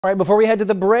All right, before we head to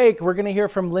the break, we're going to hear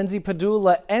from Lyndzie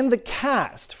Padula and the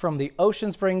cast from the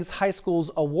Ocean Springs High School's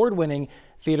award-winning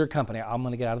theater company. I'm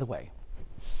going to get out of the way.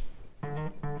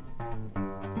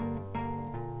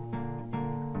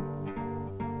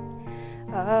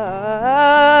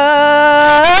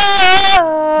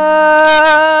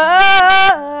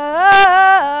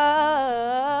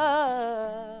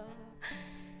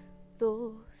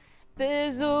 Dos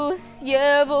besos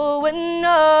llevo en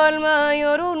alma y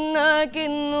una que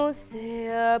no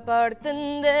se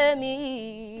aparten de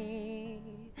mí.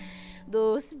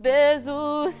 Dos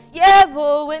besos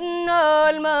llevo en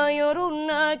alma y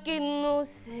una que no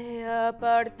se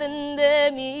aparten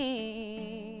de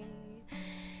mí.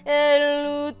 El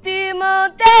último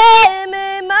de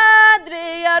mi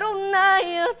madre Aruna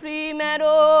y el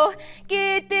primero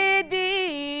que te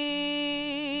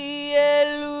di.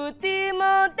 El último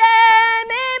de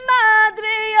mi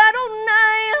madre Aruna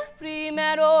y el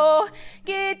primero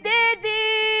que te di.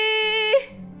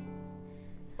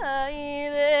 Ay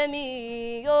de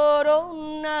mi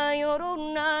llorona,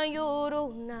 llorona,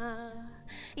 llorona,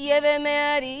 lléveme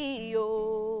a Río.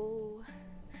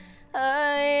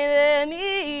 Ay de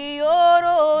mi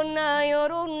llorona,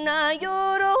 llorona,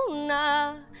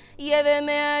 llorona,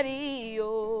 lléveme a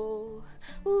Río.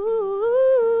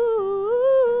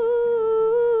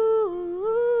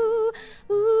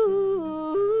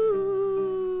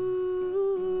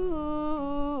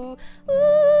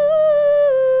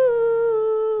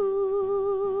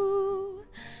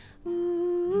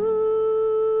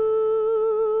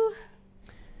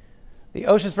 The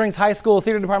Ocean Springs High School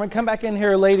Theater Department, come back in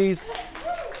here, ladies.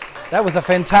 That was a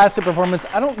fantastic performance.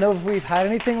 I don't know if we've had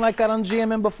anything like that on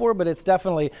GMM before, but it's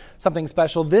definitely something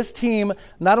special. This team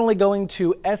not only going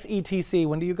to SETC,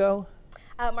 when do you go?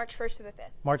 March 1st to the 5th.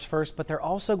 March 1st, but they're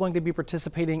also going to be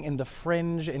participating in the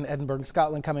Fringe in Edinburgh,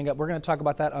 Scotland coming up. We're going to talk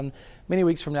about that on many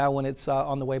weeks from now when it's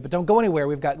on the way, but don't go anywhere.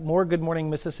 We've got more Good Morning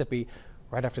Mississippi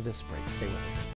right after this break. Stay with us.